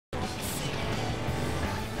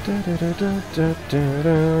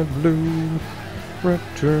Blue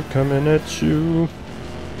Raptor coming at you.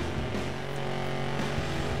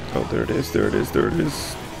 Oh, there it is, there it is, there it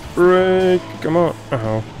is. Break! Come on!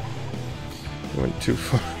 Ow. Went too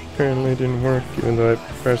far. Apparently it didn't work, even though I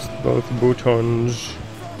pressed both buttons.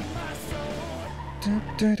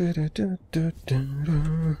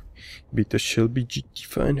 Beat the Shelby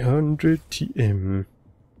GT500 TM.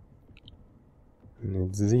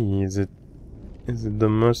 Let's see, is it the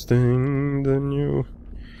Mustang, the new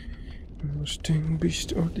Mustang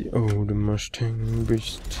Beast, or the old Mustang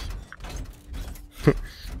Beast?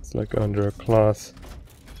 It's like under a cloth.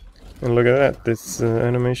 And look at that, this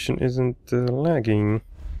animation isn't lagging.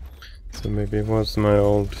 So maybe it was my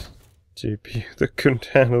old GPU that couldn't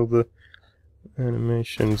handle the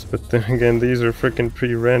animations. But then again, these are freaking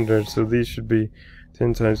pre-rendered, so these should be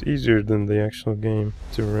 10 times easier than the actual game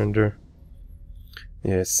to render.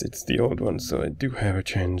 Yes, it's the old one, so I do have a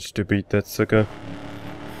chance to beat that sucker.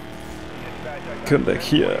 Come back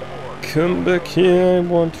here. Come back here, I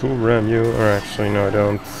want to ram you. Or actually, no, I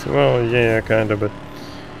don't. Well, yeah, kinda, but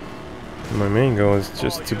my main goal is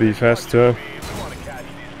just to be faster.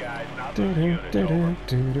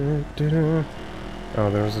 Oh,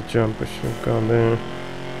 there was a jump. I should have gone there.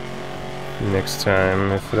 Next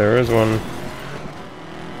time, if there is one.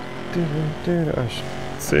 I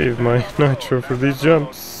should save my nitro for these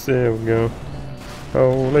jumps. There we go.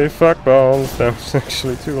 Holy fuck balls, that was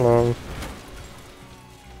actually too long.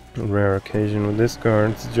 A rare occasion with this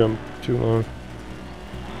card to jump too long.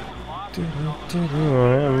 I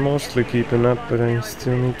am mostly keeping up, but I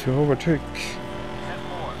still need to overtake.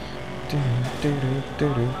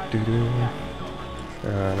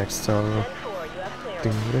 Next song.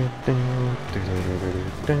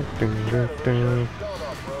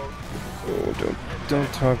 Oh,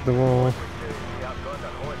 don't talk the wall.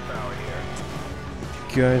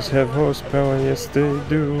 Guys have horsepower, yes they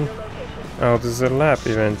do. Oh, this is a lap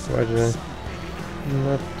event. Why did I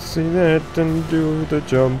not see that and do the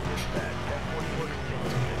jump?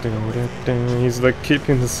 He's like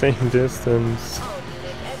keeping the same distance.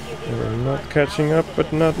 Not catching up,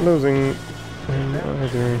 but not losing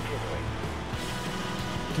either.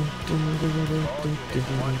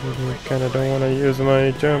 Kinda don't want to use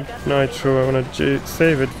my jump nitro. I want to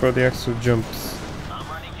save it for the actual jumps.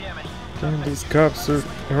 Damn, these cops are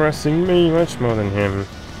harassing me much more than him.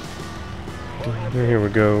 Here we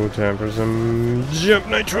go, time for some jump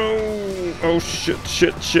nitro! Oh shit,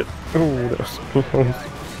 shit, shit! Oh, that was close.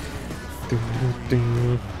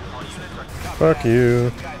 Fuck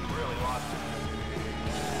you.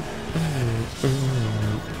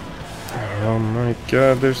 Oh my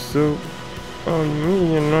god, they're so on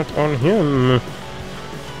me and not on him.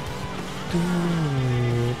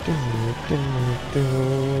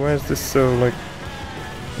 Why is this so like,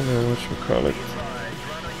 whatchamacallit?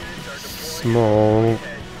 Small,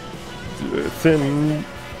 thin.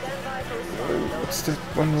 What's that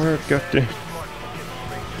one word? Goddamn.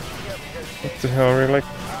 What the hell? Are we like?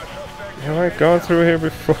 Have I gone through here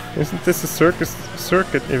before? Isn't this a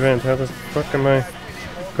circuit event? How the fuck am I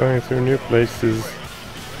going through new places?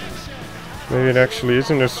 Maybe it actually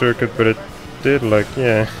isn't a circuit, but it did like,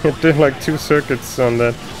 yeah, it did like 2 circuits on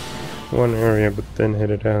that one area, but then hit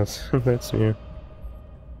it out. That's new.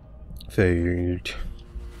 Failed.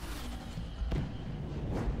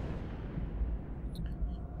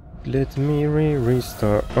 Let me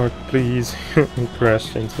restart, please. He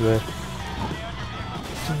crashed into that.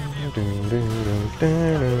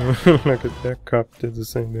 Look at that cop did the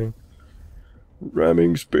same thing.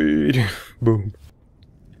 Ramming speed. Boom.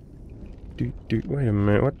 Wait a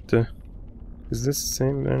minute, what the? Is this the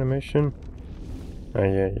same animation? Oh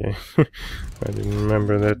yeah. I didn't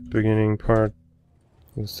remember that beginning part.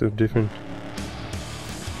 It was so different.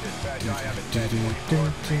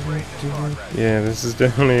 Yeah, this is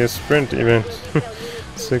definitely a sprint event.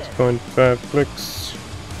 6.5 clicks.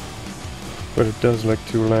 But it does like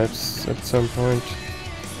 2 laps at some point.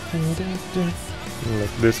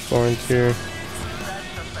 Like this point here.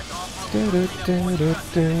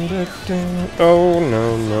 Oh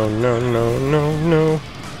no.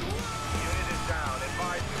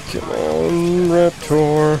 Come on,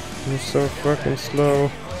 Raptor. You're so fucking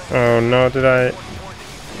slow. Oh no, did I?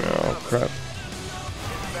 Oh crap.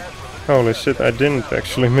 Holy shit, I didn't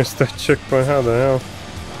actually miss that checkpoint. How the hell?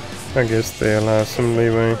 I guess they allow some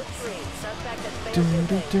leeway.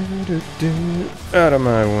 Out of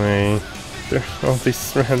my way. All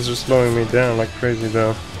these rams are slowing me down like crazy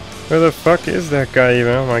though. Where the fuck is that guy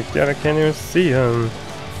even? Oh my god, I can't even see him.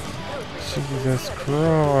 Jesus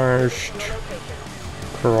Christ.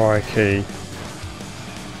 Crikey.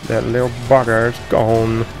 That little bugger's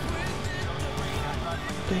gone.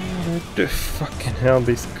 The fucking hell,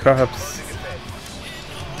 these cops.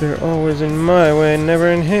 They're always in my way, never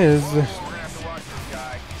in his.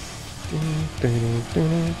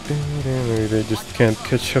 Maybe they just can't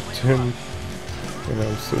catch up to him. And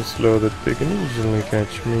I'm so slow that they can easily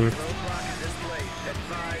catch me.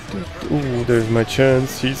 Ooh, there's my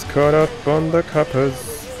chance. He's caught up on the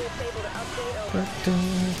coppers.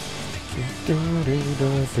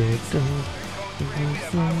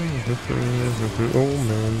 Oh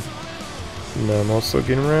man. Now I'm also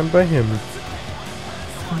getting rammed by him.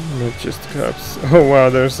 Not just cops. Oh wow,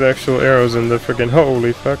 there's actual arrows in the freaking.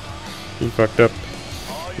 Holy fuck. He fucked up.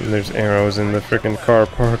 And there's arrows in the freaking car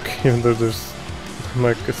park, even though there's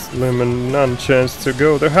like a slim and none chance to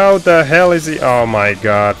go there. How the hell is he? Oh my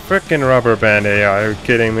god. Freaking rubber band AI. Are you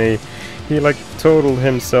kidding me? He like totaled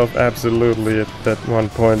himself absolutely at that one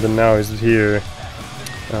point and now he's here.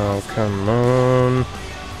 Oh, come on.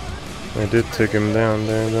 I did take him down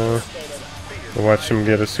there though. I'll watch him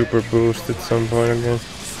get a super boost at some point again.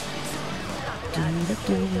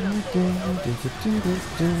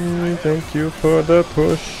 Thank you for the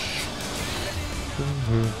push.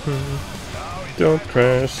 Don't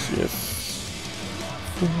crash, yes.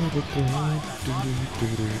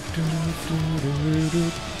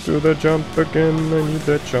 Do the jump again, I need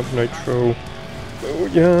that jump nitro. Oh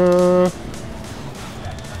yeah.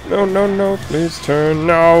 No, no, no, please turn.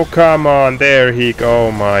 No, come on, there he go.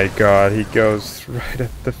 Oh my god, he goes right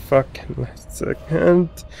at the fucking last second.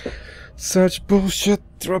 Such bullshit.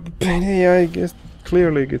 Rubber band AI, I guess,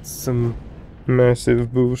 clearly gets some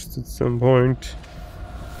massive boost at some point.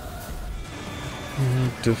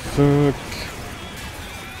 What the fuck?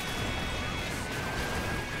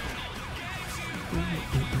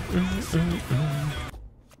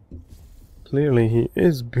 Clearly he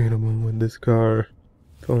is beatable with this car.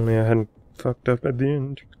 If only I hadn't fucked up at the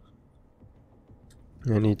end.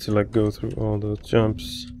 I need to like go through all those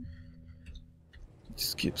jumps.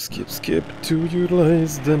 Skip, skip, skip to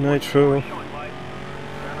utilize the nitro.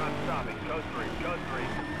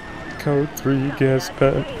 Code 3 gas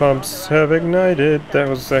pumps have ignited. That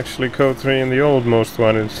was actually code 3 in the old most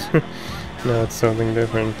wanted. Now it's something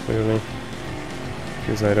different, clearly.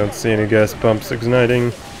 Because I don't see any gas pumps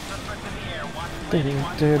igniting.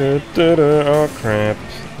 Oh crap.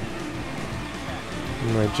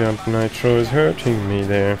 My jump nitro is hurting me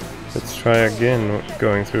there. Let's try again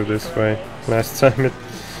going through this way. Last time it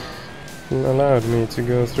allowed me to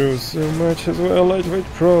go through so much as well. Lightweight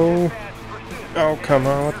Pro. Oh come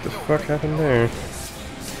on, what the fuck happened there?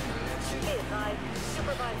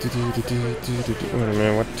 Wait a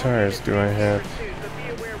minute, what tires do I have?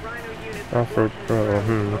 Off-road Pro,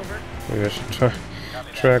 maybe I should try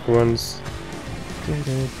track ones.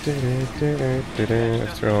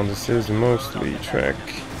 After all, this is mostly track.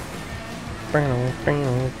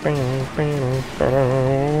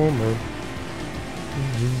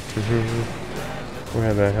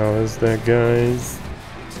 Where the hell is that, guys?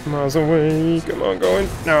 Miles away, come on, going.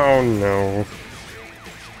 No, no.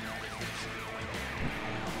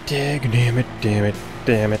 Damn it, damn it,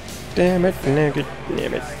 damn it, damn it, damn it,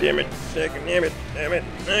 damn it, damn it, damn it, damn it,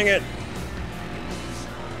 dang it.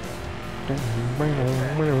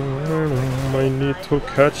 I need to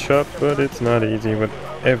catch up, but it's not easy with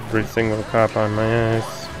every single cop on my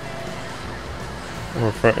ass.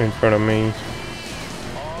 Or in front of me.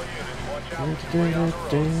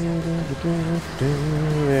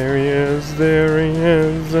 There he is, there he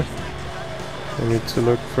is. I need to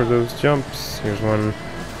look for those jumps. Here's one.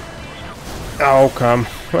 Oh, come.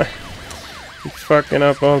 He's fucking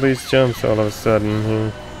up all these jumps all of a sudden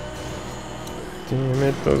here. Damn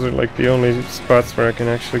it, those are like the only spots where I can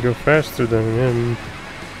actually go faster than him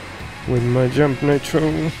with my jump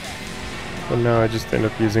nitro. But now I just end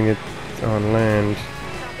up using it on land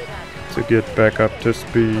to get back up to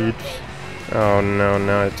speed. Oh no,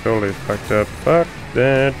 now I totally fucked up. Fuck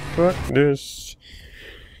that, fuck this.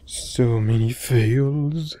 So many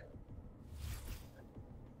fails.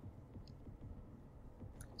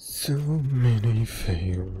 So many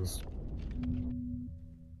fails.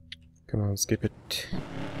 Come on, skip it.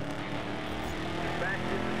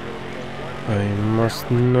 I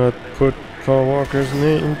must not put Paul Walker's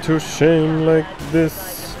name to shame like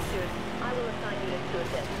this.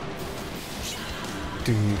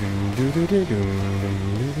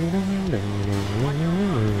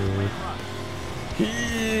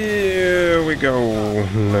 Here we go.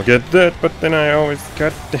 Look at that, but then I always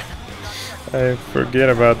I forget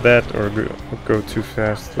about that or go too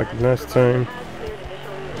fast like last time.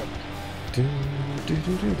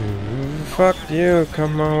 Fuck you,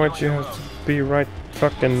 come on, why'd you have to be right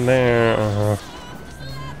fucking there.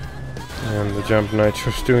 And the jump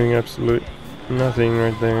nitro's doing absolute nothing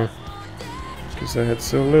right there. Because I had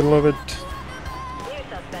so little of it.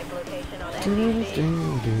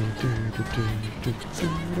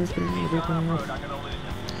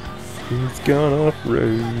 He's gone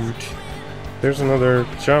off-road. There's another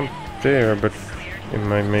jump there, but it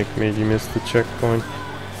might make me miss the checkpoint.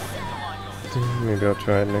 Maybe I'll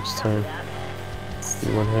try it next time.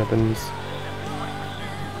 See what happens.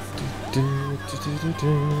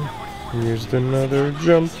 Here's another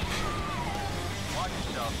jump.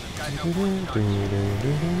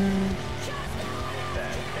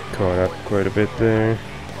 Caught up quite a bit there.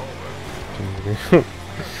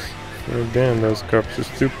 Oh, damn, those cops are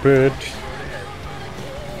stupid.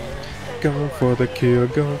 Go for the kill,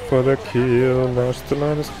 go for the kill. Lost a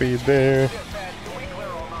lot of speed there.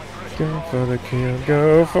 Go for the kill,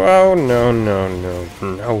 go for... Oh, no, no, no,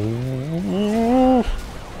 no.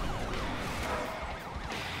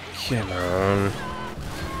 Come on.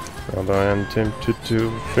 Although I am tempted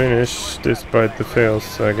to finish despite the fails,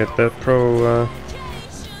 so I get that pro,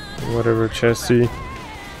 whatever chassis.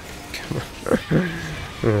 Come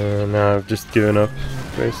on. Now I've just given up,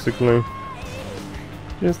 basically.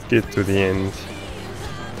 Just get to the end.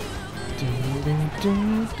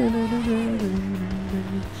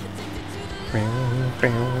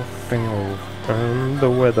 I'm the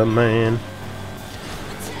weatherman.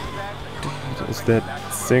 Is that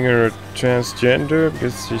singer transgender?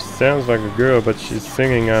 Because she sounds like a girl, but she's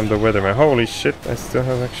singing I'm the weatherman. Holy shit, I still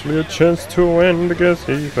have actually a chance to win because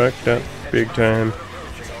he fucked up big time.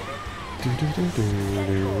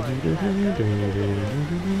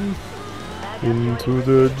 Into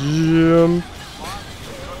the jump.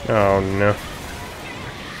 Oh no.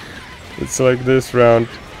 It's like this round.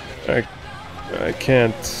 I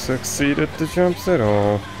can't succeed at the jumps at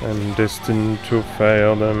all. I'm destined to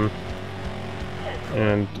fail them.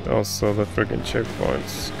 And also the friggin'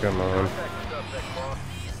 checkpoints. Come on.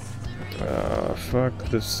 Fuck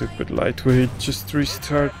the stupid lightweight. Just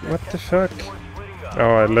restart. What the fuck?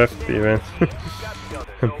 Oh, I left the event.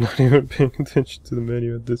 I'm not even paying attention to the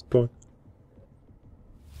menu at this point.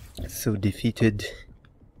 So defeated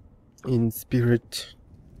in spirit.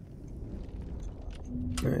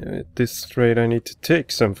 At this rate I need to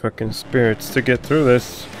take some fucking spirits to get through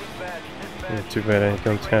this. Too bad I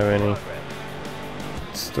don't have any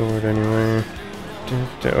stored anywhere.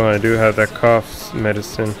 Oh, I do have that cough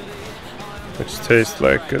medicine, which tastes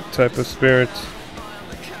like a type of spirit.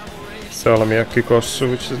 Salmiakki kossu,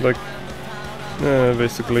 which is like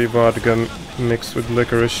basically vodka mixed with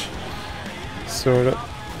licorice. Sort of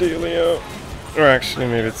dealio. Or actually,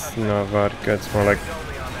 maybe it's not vodka, it's more like...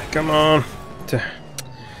 Come on!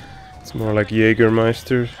 It's more like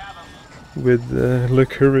Jägermeister with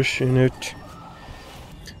licorice in it.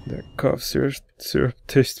 That cough syrup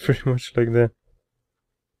tastes pretty much like that.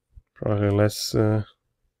 Probably less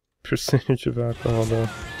percentage of alcohol though.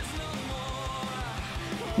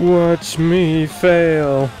 Watch me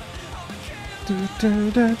fail. Do,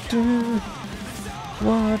 do, do, do.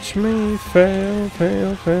 Watch me fail,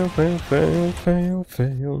 fail, fail, fail, fail, fail,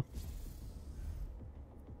 fail.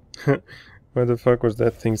 Why the fuck was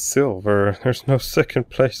that thing silver? There's no second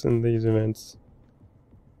place in these events.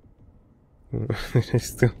 They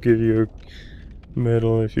still give you a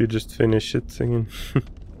medal if you just finish it singing.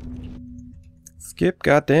 Skip,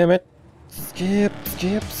 goddammit! Skip,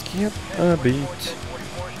 skip, skip a beat.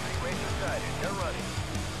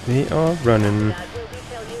 They are running.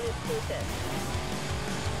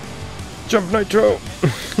 Jump nitro!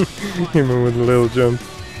 Even with a little jump,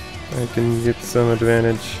 I can get some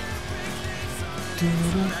advantage.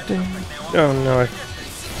 Oh no, I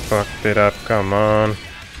fucked it up, come on.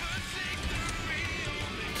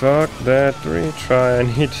 Fuck that retry, I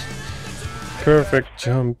need perfect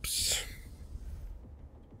jumps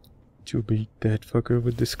to beat that fucker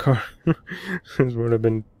with this car. This would have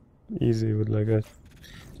been easy with like a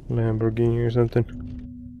Lamborghini or something.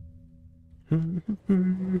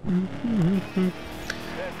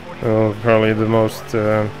 Well, probably the most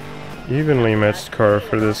evenly matched car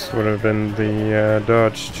for this would have been the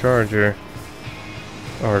Dodge Charger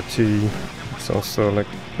RT. It's also like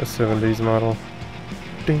a 70s model.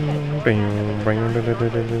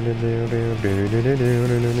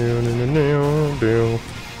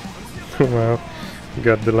 Wow,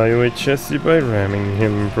 got the lightweight chassis by ramming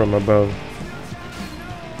him from above.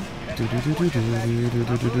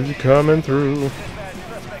 Coming through.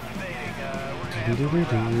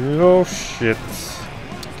 Oh shit.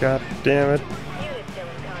 God damn it.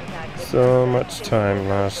 So much time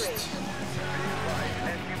lost.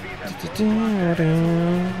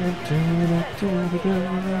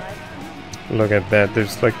 Look at that,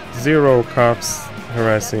 there's like 0 cops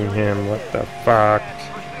harassing him. What the fuck?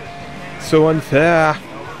 So unfair.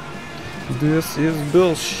 This is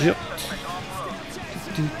bullshit.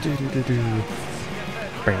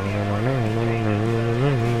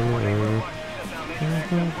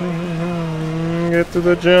 Get to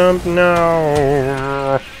the jump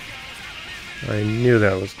now. I knew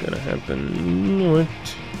that was gonna happen. What?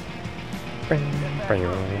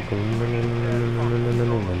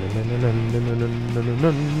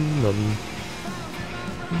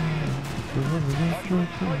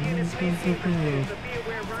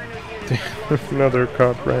 Another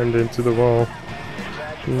cop rammed into the wall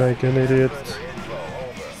like an idiot.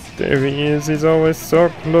 There he is, he's always so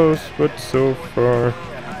close but so far.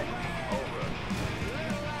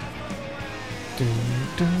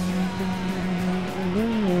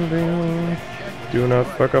 Do not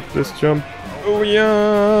fuck up this jump. Oh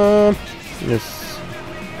yeah! Yes.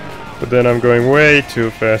 But then I'm going way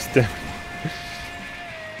too fast.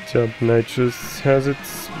 Jump nitrous has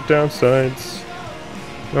its downsides.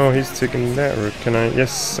 Oh, he's taking that route. Can I?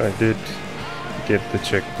 Yes, I did get the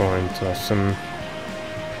checkpoint. Awesome.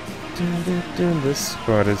 This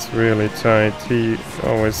spot is really tight. He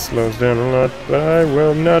always slows down a lot, but I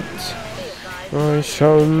will not. I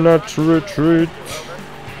shall not retreat.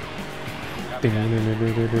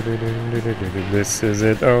 This is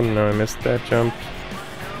it. Oh no, I missed that jump.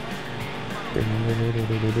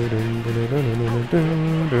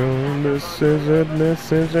 This is it.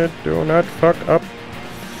 This is it. Do not fuck up.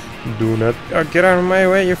 Do not. Oh, get out of my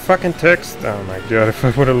way, you fucking text. Oh my god, if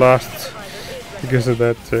I would have lost because of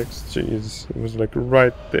that text. Jeez, it was like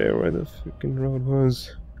right there where the fucking road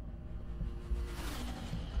was.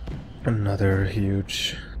 Another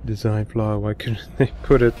huge design flaw. Why couldn't they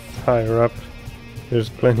put it higher up? There's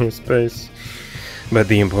plenty of space. But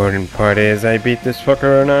the important part is I beat this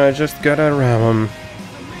fucker and I just gotta ram him.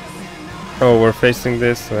 Oh, we're facing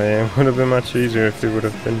this way. It would have been much easier if he would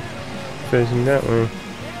have been facing that way.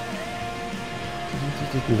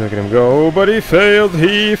 Look at him go, but he failed,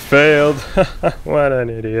 he failed. What an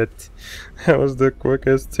idiot. That was the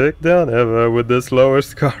quickest takedown ever with the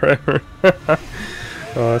slowest car ever.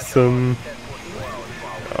 Awesome.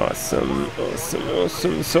 Awesome, awesome,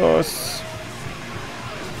 awesome sauce.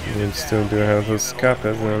 You still do have those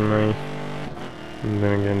kappas on me. And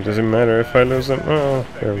then again, doesn't matter if I lose them. Oh,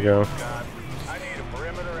 there we go.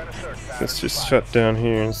 Let's just shut down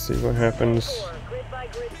here and see what happens.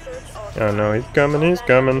 Oh no, he's coming, he's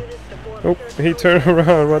coming. Oh, he turned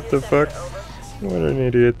around, what the fuck? What an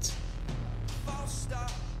idiot.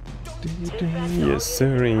 Yes,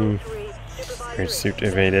 sirree. Pursuit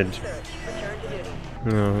evaded.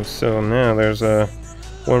 Oh, so now there's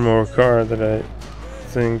one more car that I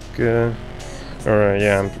think, yeah,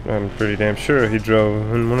 I'm pretty damn sure he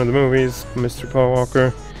drove in one of the movies, Mr. Paul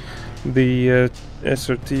Walker. The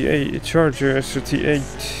SRT8 Charger,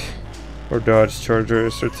 SRT8, or Dodge Charger,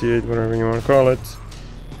 SRT8, whatever you want to call it.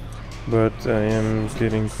 But I am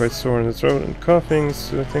getting quite sore in the throat and coughing,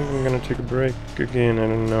 so I think I'm gonna take a break again. I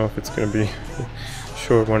don't know if it's gonna be a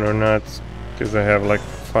short one or not, because I have like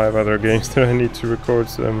 5 other games that I need to record,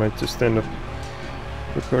 so I might just end up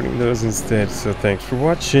recording those instead. So thanks for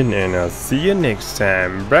watching, and I'll see you next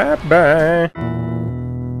time. Bye bye.